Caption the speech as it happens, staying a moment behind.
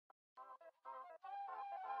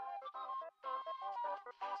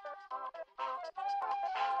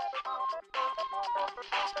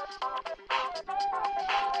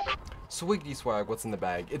Swiggity swag, what's in the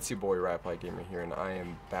bag? It's your boy Ryply Gamer here, and I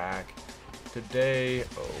am back today.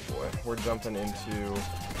 Oh boy, we're jumping into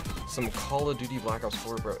some Call of Duty Black Ops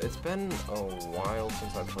 4, bro. It's been a while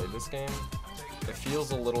since I played this game. It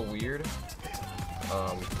feels a little weird.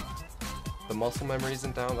 The muscle memory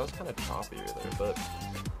isn't down. That was kind of choppy there,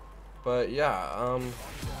 but yeah.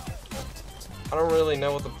 I don't really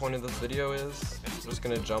know what the point of this video is. I'm just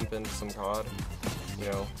gonna jump into some COD. You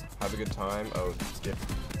know, have a good time. Oh,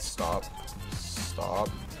 stop.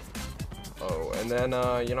 Oh, and then,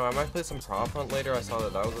 you know, I might play some Prophunt later. I saw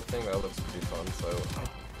that was a thing. That looks pretty fun. So,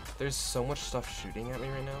 there's so much stuff shooting at me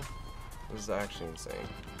right now. This is actually insane.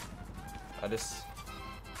 I just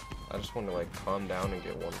want to, like, calm down and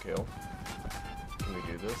get one kill. Can we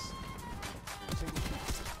do this?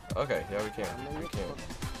 Okay, yeah, we can. We can.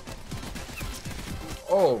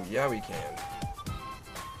 Oh, yeah, we can.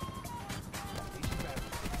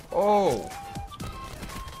 Oh!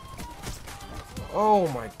 Oh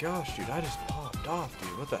my gosh, dude, I just popped off,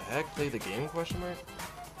 dude. What the heck? Play the game, question mark?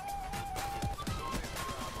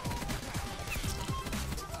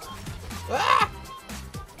 Ah!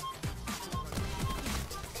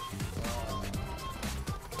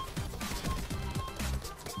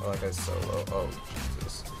 Oh, that guy's so low. Oh,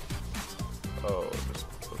 Jesus. Oh, just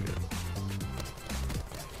look at.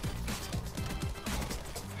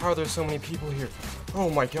 How are there so many people here? Oh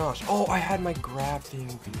my gosh. Oh, I had my grab thing,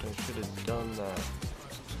 dude. I should have done that.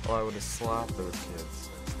 Oh, I would have slapped those kids.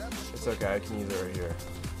 It's okay, I can use it right here.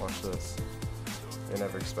 Watch this. They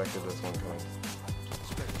never expected this one coming.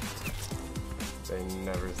 They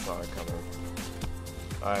never saw it coming.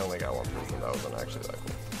 I only got one person. That wasn't actually that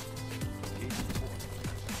cool.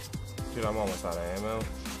 Dude, I'm almost out of ammo.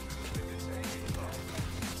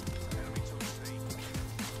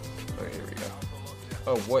 Oh, here we go.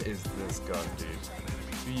 Oh, what is this gun, dude?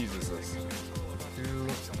 Who uses this? Who?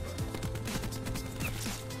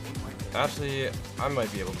 Actually, I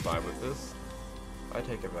might be able to vibe with this. I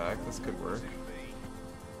take it back. This could work.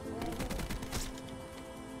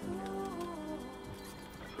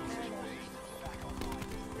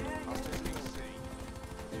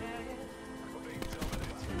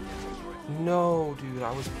 No, dude,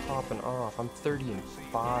 I was popping off. I'm 30 and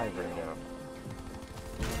 5 right now.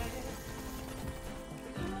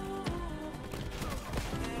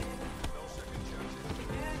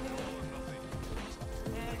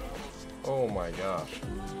 Oh my gosh.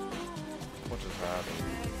 What just happened?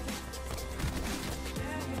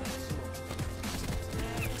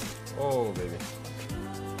 Oh, baby.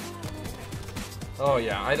 Oh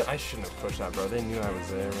yeah, I shouldn't have pushed that, bro. They knew I was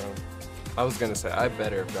there, bro. I was gonna say, I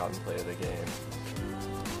better have gotten play of the game.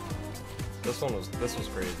 This was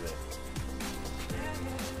crazy.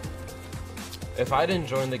 If I didn't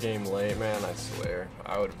join the game late, man, I swear,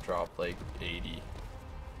 I would have dropped like 80.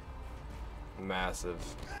 Massive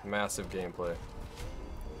gameplay.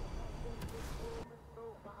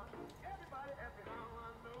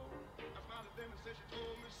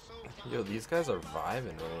 Yo, these guys are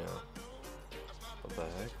vibing right now. What the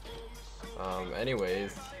heck?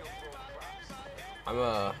 Anyways,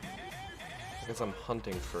 I guess I'm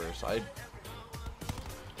hunting first. I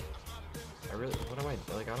really, what am I,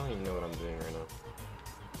 like, I don't even know what I'm doing right now.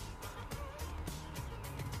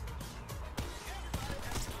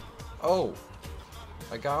 Oh!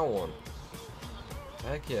 I got one.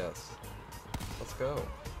 Heck yes. Let's go.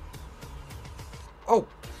 Oh!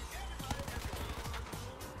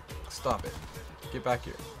 Stop it. Get back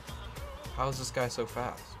here. How is this guy so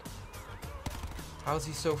fast? How is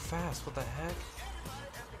he so fast? What the heck?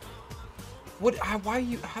 What? Why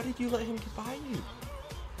you? How did you let him get by you?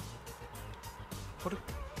 What?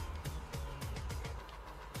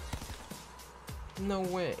 No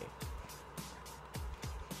way.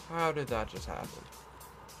 How did that just happen?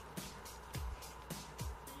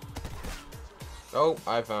 Oh,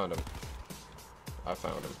 I found him. I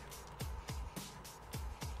found him.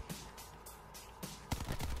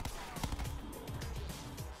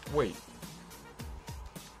 Wait.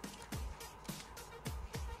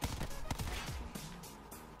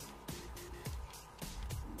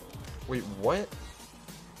 Wait, what?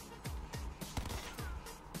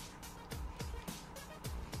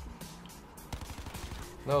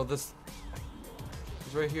 No, this...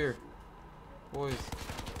 He's right here. Boys.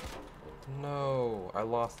 No, I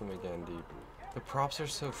lost him again, dude. The props are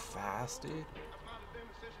so fast, dude.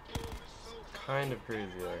 Kind of crazy,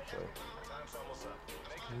 actually.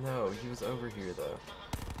 No, he was over here, though.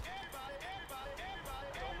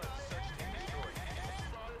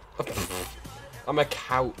 I'm a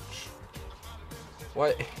couch.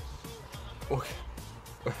 What?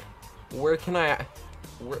 Where can I...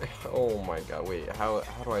 Oh my god, wait, how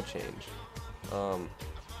do I change?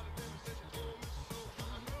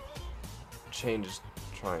 Change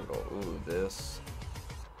triangle. Ooh, this.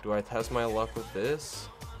 Do I test my luck with this?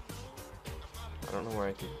 I don't know where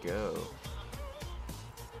I could go.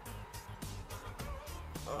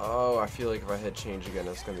 Oh, I feel like if I hit change again,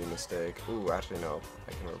 it's gonna be a mistake. Ooh, actually no,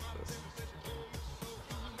 I can work with this.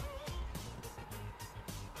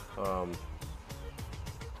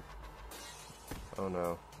 Oh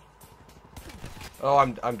no. Oh,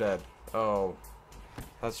 I'm dead. Oh,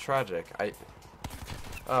 that's tragic.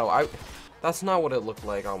 That's not what it looked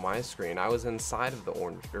like on my screen. I was inside of the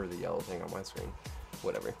orange or the yellow thing on my screen.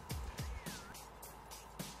 Whatever.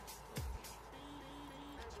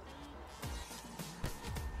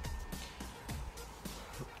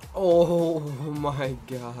 Oh my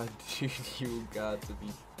god, dude, you got to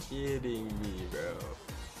be kidding me, bro.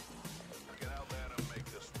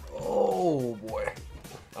 Oh boy.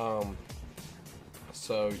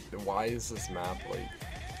 So why is this map like,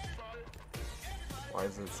 why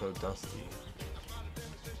is it so dusty?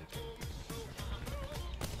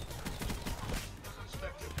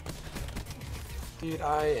 Dude,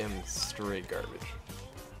 I am straight garbage.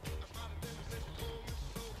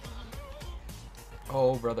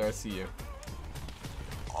 Oh, brother, I see you.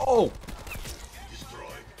 Oh!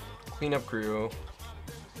 Clean up crew.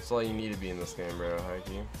 That's all you need to be in this game, bro.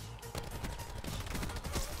 Hikey.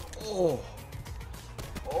 Oh!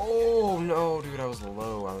 Oh, no, dude, I was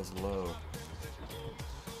low. I was low.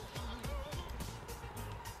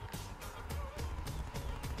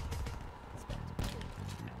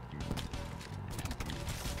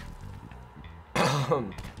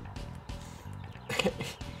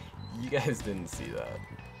 You guys didn't see that.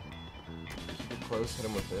 Keep it close, hit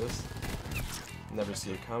him with this. Never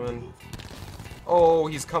see it coming. Oh,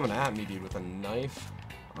 he's coming at me, dude, with a knife.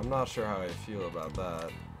 I'm not sure how I feel about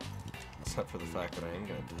that. Except for the fact that I am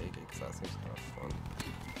gonna take it, because that seems kind of fun.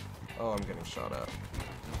 Oh, I'm getting shot at.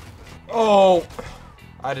 Oh!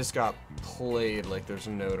 I just got played like there's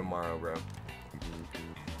no tomorrow, bro.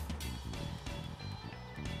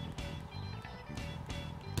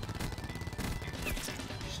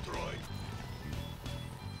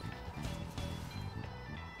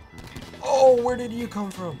 Oh, where did you come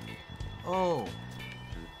from? Oh.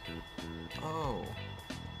 Oh.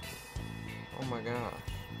 Oh my gosh.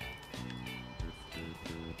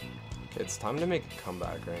 It's time to make a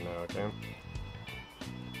comeback right now, okay?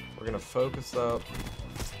 We're gonna focus up.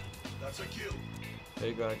 That's a kill.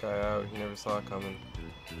 Take that guy out. He never saw it coming.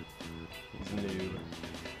 He's a noob.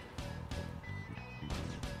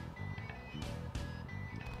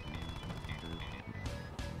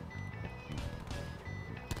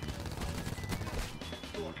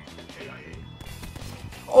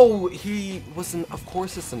 Oh, he wasn't. Of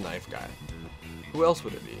course, it's a knife guy. Who else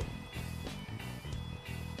would it be?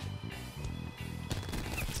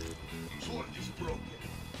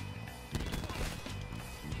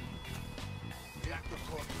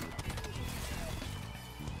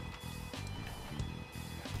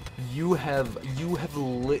 You have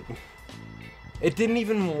lit. It didn't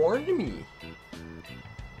even warn me.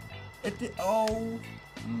 It did. Oh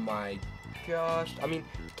my gosh. I mean,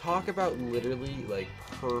 talk about literally like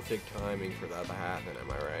perfect timing for that to happen.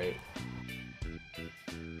 Am I right?